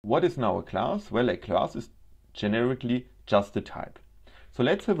What is now a class? Well, a class is generically just a type. So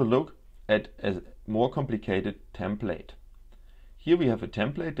let's have a look at a more complicated template. Here we have a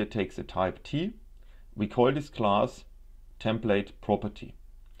template that takes a type T. We call this class template property.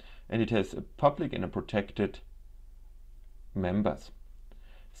 And it has a public and a protected members.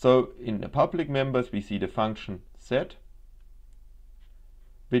 So in the public members we see the function set,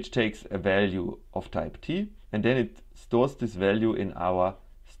 which takes a value of type T, and then it stores this value in our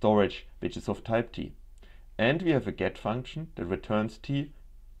storage, which is of type T. And we have a get function that returns T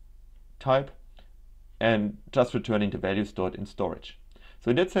type and just returning the value stored in storage. So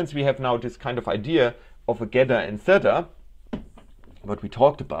in that sense we have now this kind of idea of a getter and setter, what we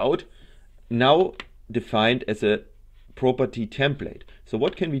talked about, now defined as a property template. So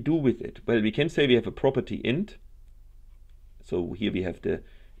what can we do with it? Well, we can say we have a property int. So here we have the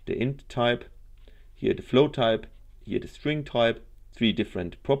int type, here the float type, here the string type, three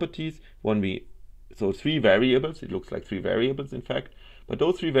different properties. So three variables, it looks like three variables in fact, but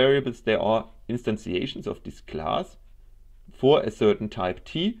those three variables, they are instantiations of this class for a certain type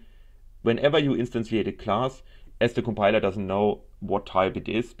T. Whenever you instantiate a class, as the compiler doesn't know what type it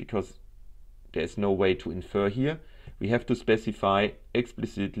is because there's no way to infer here, we have to specify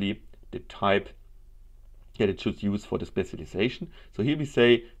explicitly the type that it should use for the specialization. So here we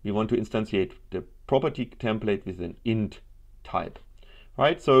say we want to instantiate the property template with an int type.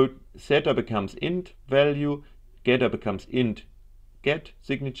 Right, so setter becomes int value, getter becomes int get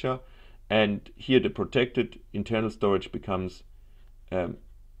signature, and here the protected internal storage becomes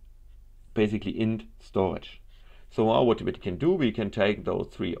basically int storage. So now what we can do, we can take those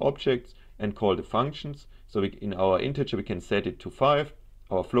three objects and call the functions. So in our integer we can set it to 5,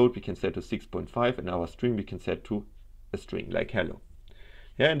 our float we can set to 6.5, and our string we can set to a string like hello.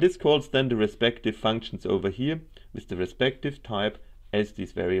 Yeah, and this calls then the respective functions over here with the respective type as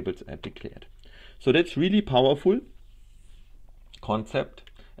these variables are declared. So that's really powerful concept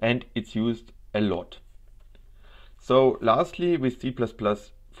and it's used a lot. So lastly, with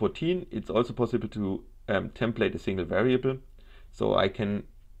C++14 it's also possible to template a single variable. So I can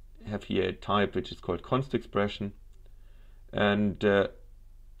have here a type which is called const expression, and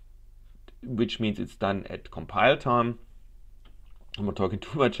which means it's done at compile time. I'm not talking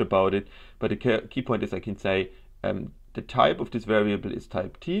too much about it, but the key point is I can say the type of this variable is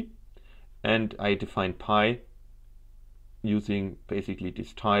type T, and I define pi using basically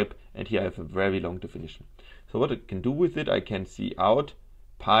this type, and here I have a very long definition. So what I can do with it, I can see out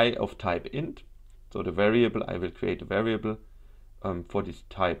pi of type int. So the variable, I will create a variable for this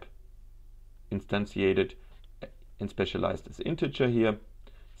type instantiated and specialized as integer here.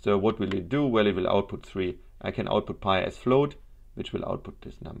 So what will it do? Well, it will output 3. I can output pi as float, which will output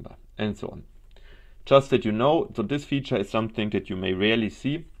this number, and so on. Just that you know, so this feature is something that you may rarely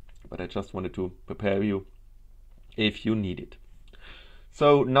see, but I just wanted to prepare you if you need it.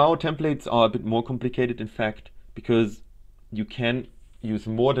 So now templates are a bit more complicated in fact, because you can use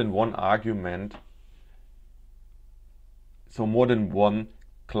more than one argument, so more than one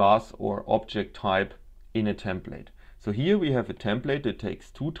class or object type in a template. So here we have a template that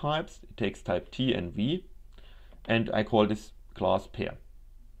takes two types. It takes type T and V, and I call this class pair.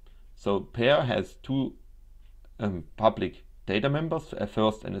 So pair has two public data members, a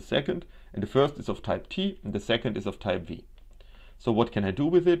first and a second, and the first is of type T and the second is of type V. So what can I do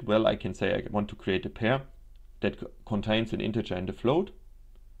with it? Well, I can say I want to create a pair that contains an integer and a float.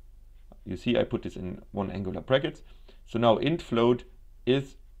 You see I put this in one angular brackets. So now int float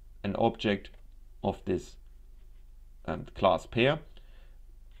is an object of this class pair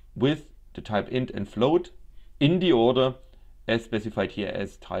with the type int and float in the order as specified here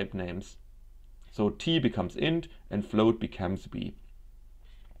as type names. So T becomes int and float becomes V.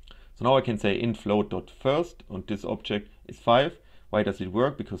 So now I can say int float.first, and this object is 5. Why does it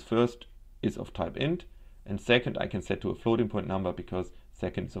work? Because first is of type int, and second I can set to a floating point number because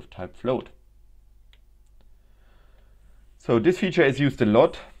second is of type float. So this feature is used a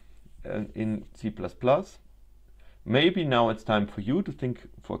lot in C++. Maybe now it's time for you to think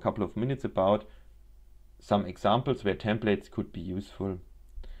for a couple of minutes about some examples where templates could be useful,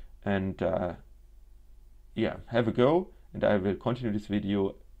 and yeah, have a go, and I will continue this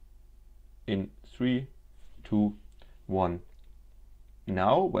video in 3, 2, 1.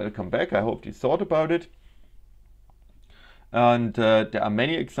 Now, welcome back. I hope you thought about it, and there are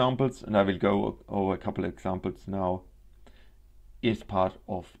many examples, and I will go over a couple of examples now as part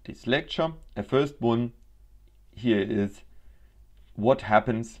of this lecture. The first one here is what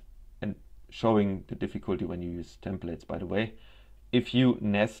happens, and showing the difficulty when you use templates, by the way, if you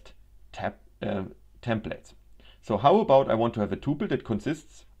nest templates. So how about I want to have a tuple that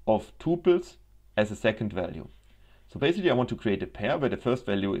consists of tuples as a second value. So basically I want to create a pair where the first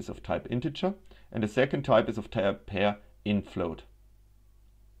value is of type integer and the second type is of type pair in float.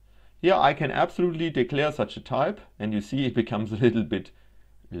 Here I can absolutely declare such a type, and you see it becomes a little bit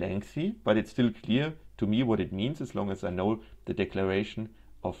lengthy, but it's still clear to me what it means as long as I know the declaration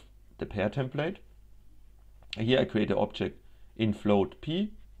of the pair template. Here I create an object in float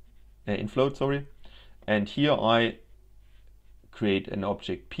and here I create an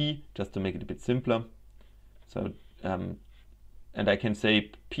object p just to make it a bit simpler. So and I can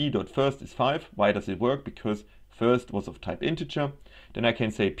say p.first is 5. Why does it work? Because first was of type integer. Then I can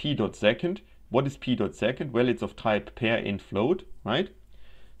say p.second. What is p.second? Well, it's of type pair in float, right?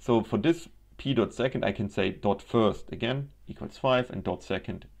 So for this p.second I can say .first again equals 5 and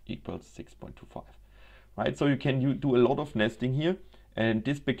 .second equals 6.25. Right? So you can do a lot of nesting here, and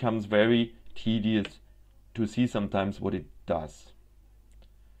this becomes very tedious to see sometimes what it does.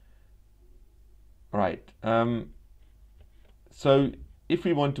 Right. So if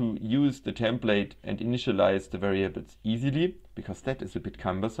we want to use the template and initialize the variables easily, because that is a bit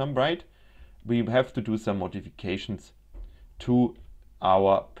cumbersome, right? We have to do some modifications to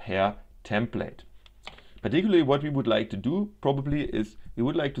our pair template. Particularly what we would like to do probably is we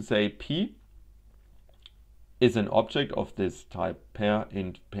would like to say p is an object of this type pair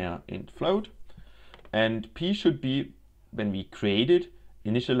int float, and p should be, when we create it,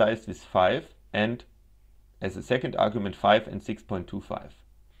 initialized with 5 and as a second argument 5 and 6.25,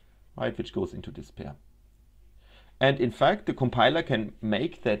 right, which goes into this pair. And in fact the compiler can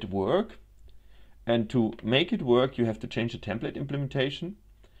make that work, and to make it work you have to change the template implementation.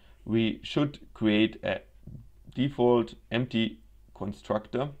 We should create a default empty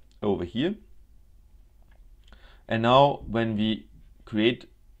constructor over here, and now when we create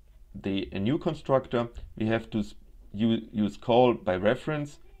a new constructor we have to use call by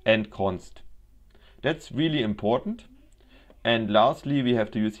reference and const. That's really important. And lastly we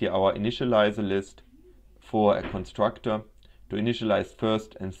have to use here our initializer list for a constructor to initialize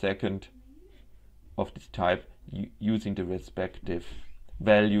first and second of this type using the respective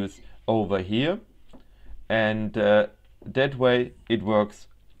values over here, and that way it works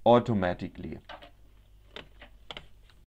automatically.